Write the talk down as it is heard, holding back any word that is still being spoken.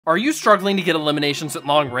Are you struggling to get eliminations at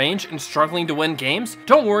long range and struggling to win games?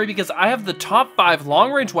 Don't worry, because I have the top 5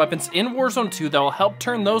 long range weapons in Warzone 2 that will help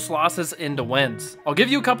turn those losses into wins. I'll give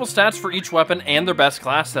you a couple stats for each weapon and their best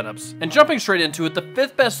class setups. And jumping straight into it, the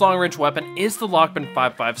 5th best long range weapon is the Lachmann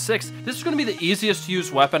 5.56. This is going to be the easiest to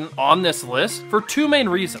use weapon on this list for 2 main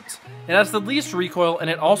reasons. It has the least recoil, and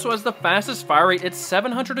it also has the fastest fire rate at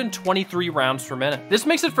 723 rounds per minute. This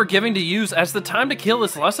makes it forgiving to use, as the time to kill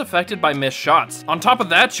is less affected by missed shots. On top of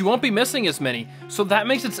that, you won't be missing as many, so that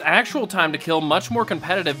makes its actual time to kill much more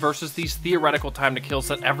competitive versus these theoretical time to kills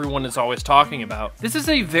that everyone is always talking about. This is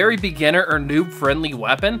a very beginner or noob friendly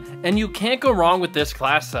weapon, and you can't go wrong with this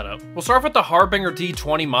class setup. We'll start with the Harbinger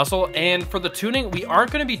D20 muzzle, and for the tuning, we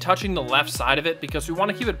aren't going to be touching the left side of it because we want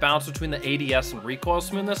to keep it balanced between the ADS and recoil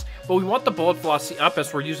smoothness, but we want the bullet velocity up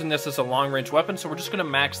as we're using this as a long range weapon, so we're just going to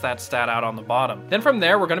max that stat out on the bottom. Then from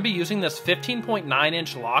there, we're going to be using this 15.9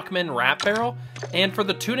 inch Lachmann wrap barrel, and for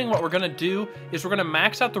the tuning, what we're going to do is we're going to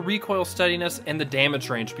max out the recoil steadiness and the damage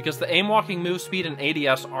range, because the aim walking move speed and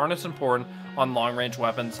ADS aren't as important on long range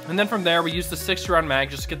weapons. And then from there, we use the 60 round mag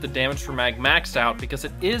just to get the damage per mag maxed out, because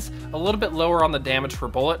it is a little bit lower on the damage per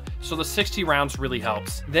bullet, so the 60 rounds really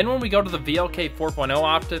helps. Then when we go to the VLK 4.0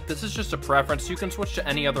 optic, this is just a preference. You can switch to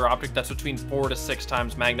any other optic that's between 4 to 6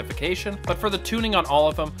 times magnification, but for the tuning on all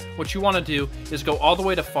of them, what you want to do is go all the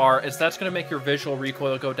way to far, as that's going to make your visual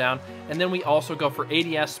recoil go down. And then we also go for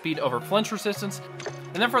ADS speed over flinch resistance.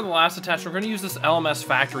 And then for the last attachment, we're going to use this LMS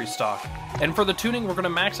factory stock. And for the tuning, we're going to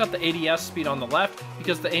max out the ADS speed on the left,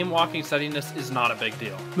 because the aim walking steadiness is not a big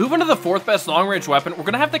deal. Moving to the 4th best long range weapon, we're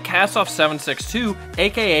going to have the Kastov 7.62,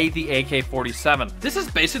 aka the AK-47. This is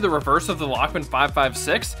basically the reverse of the Lachmann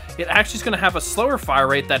 5.56. It actually is going to have a slower fire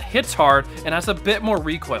rate that hits hard and has a bit more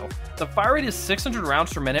recoil. The fire rate is 600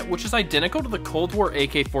 rounds per minute, which is identical to the Cold War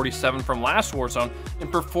AK-47 from last Warzone,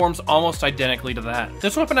 and performs almost identically to that.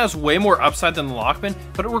 This weapon has way more upside than the Lachmann,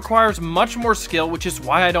 but it requires much more skill, which is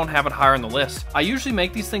why I don't have it higher on the list. I usually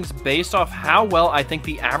make these things based off how well I think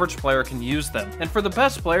the average player can use them. And for the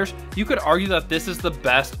best players, you could argue that this is the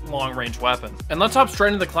best long-range weapon. And let's hop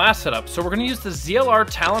straight into the class setup. So we're going to use the ZLR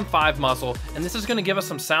Talon 5 muzzle, and this is going to give us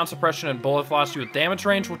some sound suppression and bullet velocity with damage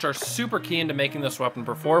range, which are super key into making this weapon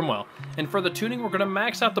perform well. And for the tuning, we're going to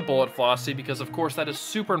max out the bullet velocity, because of course that is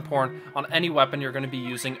super important on any weapon you're going to be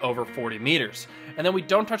using over 40 meters. And then we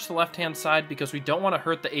don't touch the left-hand side because we don't want to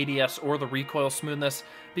hurt the ADS or the recoil smoothness,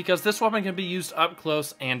 because this weapon can be used up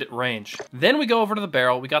close and at range. Then we go over to the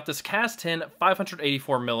barrel. We got this Cast 10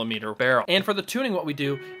 584mm barrel. And for the tuning, what we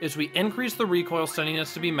do is we increase the recoil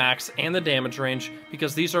steadiness to be max and the damage range,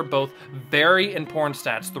 because these are both very important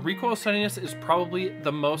stats. The recoil steadiness is probably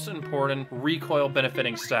the most important recoil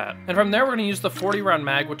benefiting stat. And from there, we're going to use the 40 round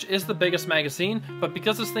mag, which is the biggest magazine, but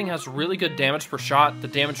because this thing has really good damage per shot, the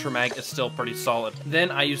damage per mag is still pretty solid.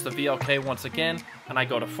 Then I use the VLK once again, and I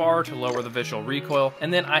go to far to lower the visual recoil.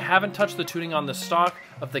 And then I haven't touched the tuning on the stock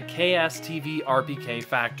of the KSTV RPK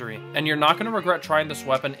factory. And you're not going to regret trying this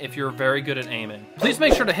weapon if you're very good at aiming. Please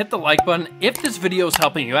make sure to hit the like button if this video is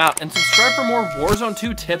helping you out, and subscribe for more Warzone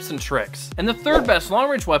 2 tips and tricks. And the 3rd best long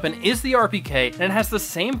range weapon is the RPK, and it has the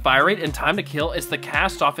same fire rate and time to kill as the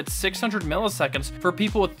Kastov at 600 milliseconds for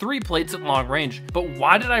people with 3 plates at long range. But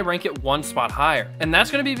why did I rank it 1 spot higher? And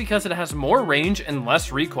that's going to be because it has more range and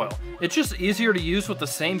less recoil. It's just easier to use with the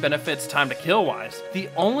same benefits time to kill wise. The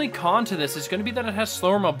only con to this is going to be that it has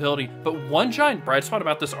slower mobility, but one giant bright spot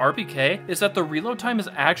about this RPK is that the reload time is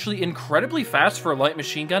actually incredibly fast for a light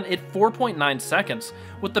machine gun at 4.9 seconds,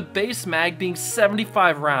 with the base mag being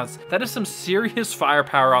 75 rounds. That is some serious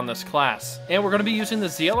firepower on this class. And we're going to be using the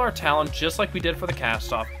ZLR Talon just like we did for the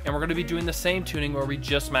Kastov, and we're going to be doing the same tuning where we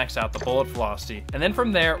just max out the bullet velocity. And then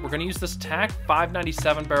from there, we're going to use this TAC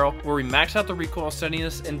 597 barrel where we max out the recoil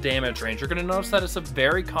steadiness and damage range. You're going to notice that it's a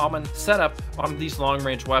very common setup on these long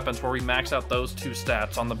range weapons where we max out those 2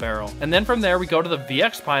 stats on the barrel. And then from there, we go to the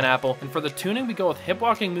VX Pineapple, and for the tuning, we go with hip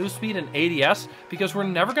walking move speed and ADS, because we're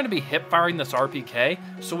never going to be hip firing this RPK,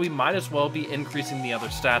 so we might as well be increasing the other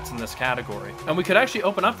stats in this category. And we could actually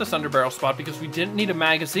open up this underbarrel spot because we didn't need a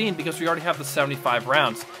magazine, because we already have the 75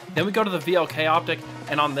 rounds. Then we go to the VLK optic,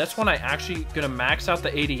 and on this one, I actually gonna max out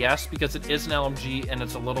the ADS because it is an LMG and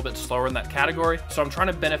it's a little bit slower in that category, so I'm trying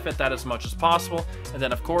to benefit that as much as possible. And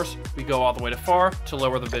then of course, we go all the way to far to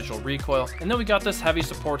lower the visual recoil. And then we got this heavy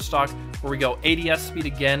support stock where we go ADS speed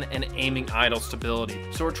again and aiming idle stability.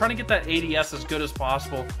 So we're trying to get that ADS as good as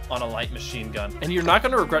possible on a light machine gun. And you're not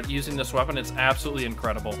going to regret using this weapon. It's absolutely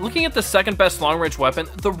incredible. Looking at the second best long range weapon,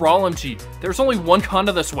 the RAAL MG. There's only one con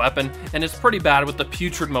to this weapon, and it's pretty bad with the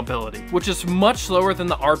putrid mobility, which is much slower than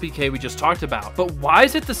the RPK we just talked about. But why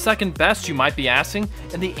is it the second best, you might be asking?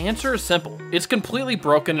 And the answer is simple. It's completely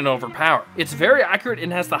broken and overpowered. It's very accurate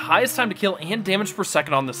and has the highest time to kill and damage per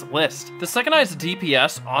second on this list. The second highest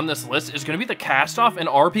DPS on this list is going to be the Kastov and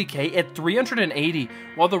RPK at 380,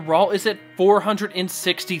 while the RAAL is at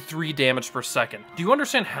 463 damage per second. Do you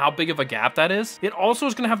understand how big of a gap that is? It also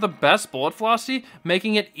is going to have the best bullet velocity,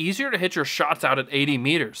 making it easier to hit your shots out at 80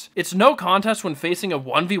 meters. It's no contest when facing a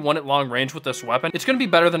 1v1 at long range with this weapon. It's going to be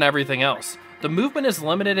better than everything else. The movement is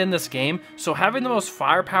limited in this game, so having the most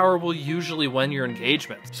firepower will usually win your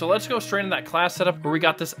engagement. So let's go straight into that class setup where we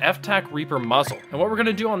got this F-Tac Reaper muzzle. And what we're going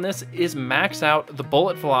to do on this is max out the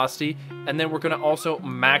bullet velocity, and then we're going to also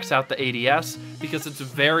max out the ADS because it's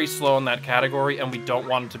very slow in that category and we don't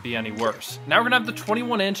want it to be any worse. Now we're going to have the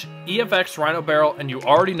 21-inch EFX Rhino barrel, and you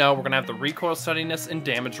already know we're going to have the recoil steadiness and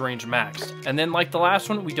damage range maxed. And then like the last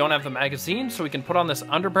one, we don't have the magazine, so we can put on this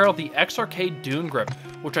underbarrel the XRK Dune Grip,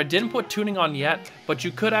 which I didn't put tuning on yet, but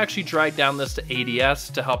you could actually drag down this to ADS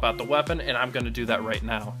to help out the weapon, and I'm going to do that right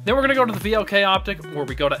now. Then we're going to go to the VLK optic, where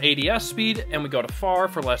we go to ADS speed and we go to far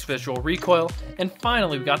for less visual recoil. And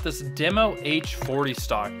finally, we got this Demo H40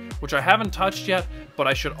 stock, which I haven't touched yet, but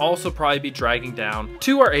I should also probably be dragging down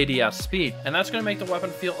to our ADS speed. And that's going to make the weapon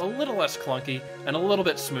feel a little less clunky and a little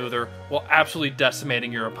bit smoother while absolutely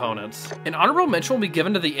decimating your opponents. An honorable mention will be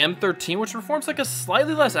given to the M13, which performs like a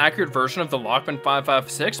slightly less accurate version of the Lachmann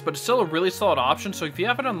 5.56, but it's still a really solid option. So if you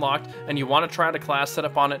have it unlocked and you want to try out a class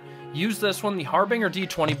setup on it, use this one, the Harbinger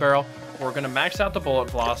D20 barrel. We're going to max out the bullet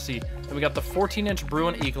velocity. And we got the 14-inch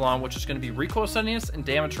Bruin Eagle-On, which is going to be recoil steadiness and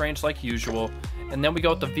damage range like usual. And then we go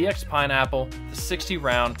with the VX Pineapple, the 60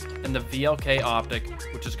 round, and the VLK optic,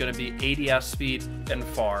 which is going to be ADS speed and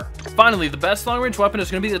far. Finally, the best long-range weapon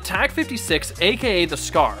is going to be the TAC-56, aka the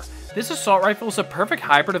SCAR. This assault rifle is a perfect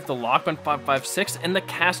hybrid of the Lachmann 5.56 and the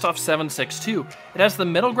Kastov 7.62. It has the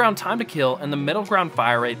middle ground time to kill and the middle ground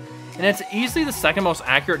fire rate, and it's easily the second most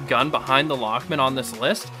accurate gun behind the Lachmann on this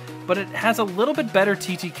list, but it has a little bit better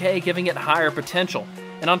TTK, giving it higher potential.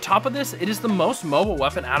 And on top of this, it is the most mobile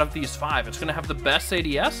weapon out of these 5. It's going to have the best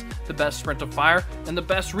ADS, the best sprint of fire, and the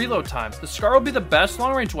best reload time. The SCAR will be the best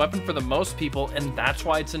long-range weapon for the most people, and that's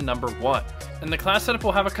why it's in number 1. And the class setup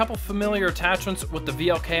will have a couple familiar attachments with the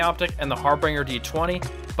VLK optic and the Harbinger D20,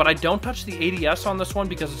 but I don't touch the ADS on this one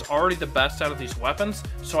because it's already the best out of these weapons,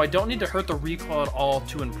 so I don't need to hurt the recoil at all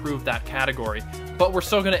to improve that category, but we're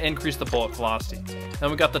still going to increase the bullet velocity.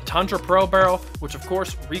 Then we got the Tundra Pro barrel, which of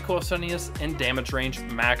course recoil steadiness and damage range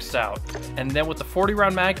maxed out. And then with the 40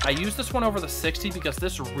 round mag, I use this one over the 60 because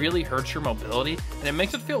this really hurts your mobility and it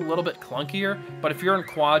makes it feel a little bit clunkier, but if you're in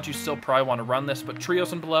quads, you still probably want to run this, but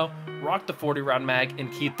trios and below, rock the 40 round mag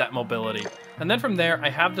and keep that mobility. And then from there, I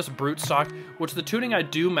have this Brute stock, which the tuning I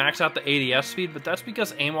do max out the ADS speed, but that's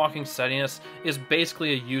because aim walking steadiness is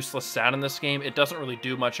basically a useless stat in this game. It doesn't really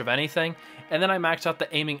do much of anything. And then I max out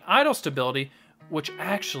the aiming idle stability, which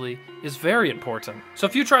actually is very important. So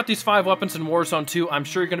if you try out these 5 weapons in Warzone 2, I'm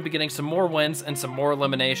sure you're going to be getting some more wins and some more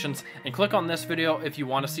eliminations. And click on this video if you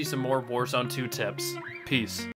want to see some more Warzone 2 tips. Peace.